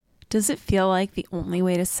Does it feel like the only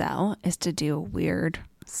way to sell is to do weird,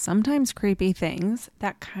 sometimes creepy things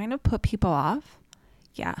that kind of put people off?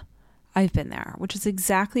 Yeah, I've been there, which is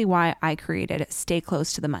exactly why I created Stay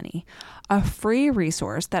Close to the Money, a free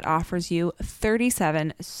resource that offers you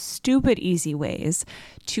 37 stupid easy ways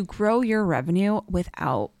to grow your revenue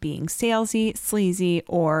without being salesy, sleazy,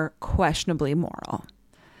 or questionably moral.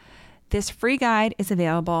 This free guide is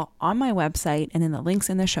available on my website and in the links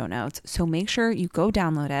in the show notes, so make sure you go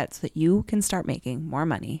download it so that you can start making more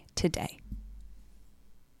money today.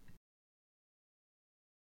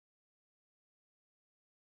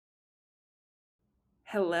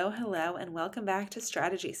 Hello, and welcome back to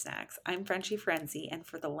Strategy Snacks. I'm Frenchie Frenzy, and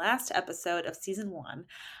for the last episode of season 1,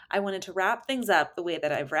 I wanted to wrap things up the way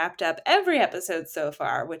that I've wrapped up every episode so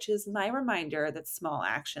far, which is my reminder that small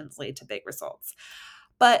actions lead to big results.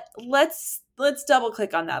 But let's double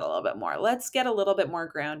click on that a little bit more. Let's get a little bit more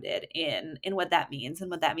grounded in what that means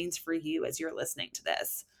and what that means for you as you're listening to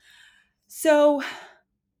this. So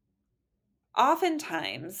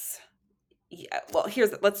oftentimes,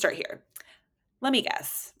 let's start here. Let me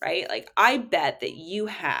guess, right? Like I bet that you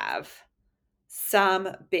have some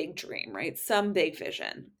big dream, right? Some big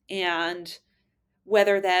vision. And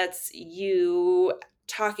whether that's you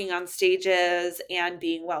talking on stages and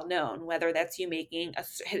being well known, whether that's you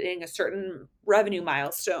hitting a certain revenue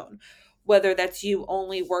milestone, whether that's you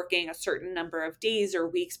only working a certain number of days or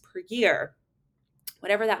weeks per year,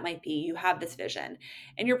 whatever that might be, you have this vision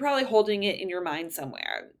and you're probably holding it in your mind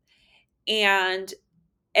somewhere. And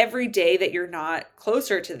every day that you're not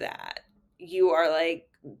closer to that, you are like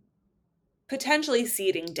potentially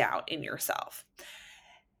seeding doubt in yourself.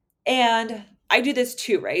 And I do this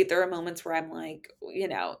too, right? There are moments where I'm like,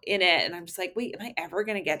 in it, and I'm just like, wait, am I ever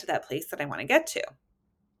going to get to that place that I want to get to?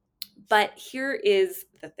 But here is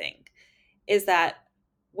the thing, is that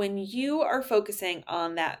when you are focusing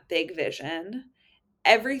on that big vision,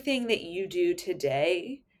 everything that you do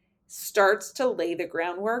today starts to lay the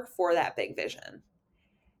groundwork for that big vision.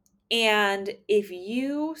 And if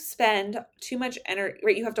you spend too much energy,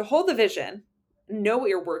 right, you have to hold the vision, know what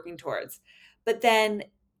you're working towards, but then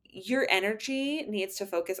your energy needs to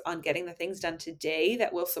focus on getting the things done today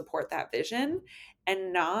that will support that vision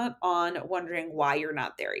and not on wondering why you're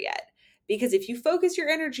not there yet. Because if you focus your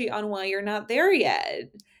energy on why you're not there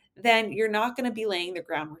yet, then you're not going to be laying the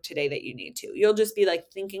groundwork today that you need to. You'll just be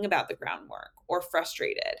like thinking about the groundwork or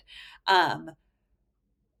frustrated.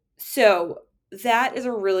 So that is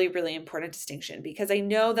a really, really important distinction because I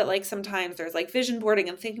know that like sometimes there's like vision boarding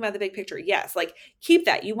and thinking about the big picture. Yes, like keep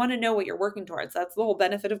that. You want to know what you're working towards. That's the whole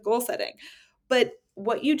benefit of goal setting. But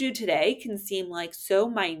what you do today can seem like so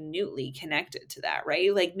minutely connected to that,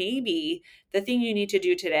 right? Like maybe the thing you need to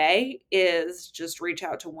do today is just reach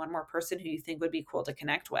out to one more person who you think would be cool to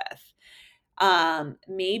connect with.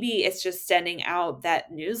 Maybe it's just sending out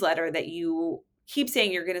that newsletter that you keep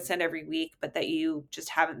saying you're going to send every week, but that you just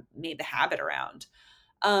haven't made the habit around.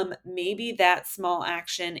 Maybe that small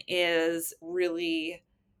action is really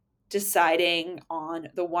deciding on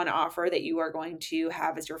the one offer that you are going to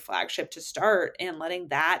have as your flagship to start and letting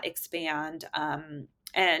that expand and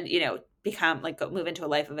become like move into a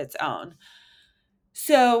life of its own.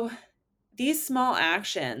 So these small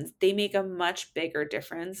actions, they make a much bigger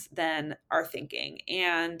difference than our thinking.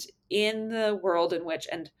 And in the world in which,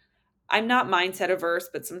 and I'm not mindset averse,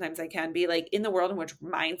 but sometimes I can be, like in the world in which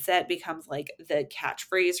mindset becomes like the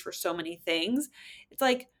catchphrase for so many things, it's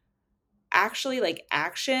like actually like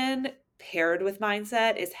action paired with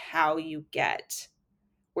mindset is how you get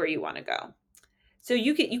where you want to go. So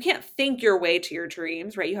you can't think your way to your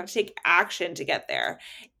dreams, right? You have to take action to get there.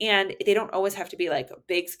 And they don't always have to be like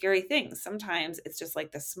big scary things. Sometimes it's just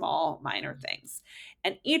like the small minor things.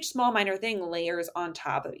 And each small minor thing layers on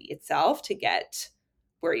top of itself to get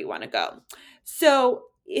where you want to go. So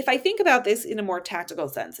if I think about this in a more tactical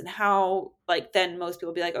sense and how like then most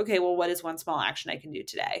people be like, okay, well, what is one small action I can do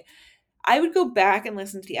today? I would go back and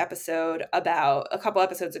listen to the episode about a couple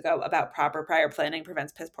episodes ago about proper prior planning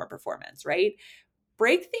prevents piss poor performance, right?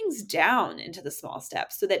 Break things down into the small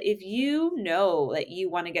steps so that if you know that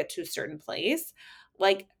you want to get to a certain place,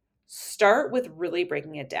 like start with really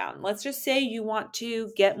breaking it down. Let's just say you want to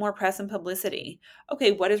get more press and publicity.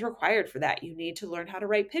 Okay, what is required for that? You need to learn how to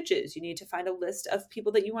write pitches. You need to find a list of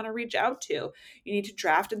people that you want to reach out to. You need to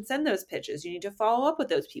draft and send those pitches. You need to follow up with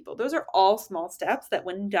those people. Those are all small steps that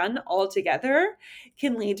when done all together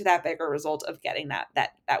can lead to that bigger result of getting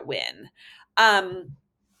that win. And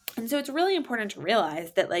so it's really important to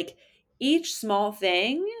realize that like each small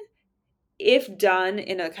thing, if done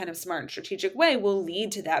in a kind of smart and strategic way, will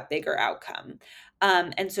lead to that bigger outcome.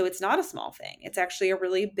 And so it's not a small thing. It's actually a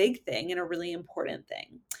really big thing and a really important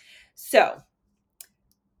thing. So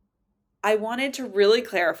I wanted to really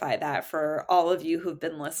clarify that for all of you who've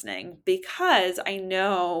been listening, because I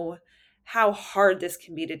know how hard this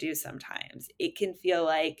can be to do sometimes. It can feel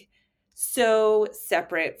like so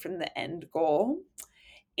separate from the end goal.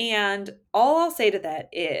 And all I'll say to that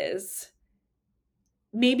is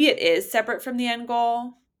maybe it is separate from the end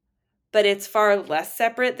goal, but it's far less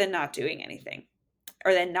separate than not doing anything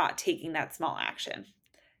or than not taking that small action.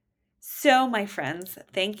 So, my friends,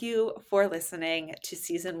 thank you for listening to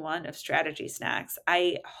season 1 of Strategy Snacks.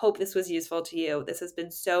 I hope this was useful to you. This has been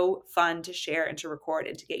so fun to share and to record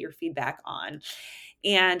and to get your feedback on.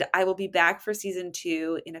 And I will be back for season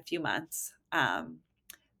 2 in a few months.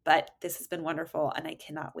 But this has been wonderful, and I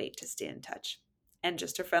cannot wait to stay in touch. And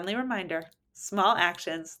just a friendly reminder, small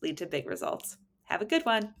actions lead to big results. Have a good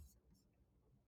one.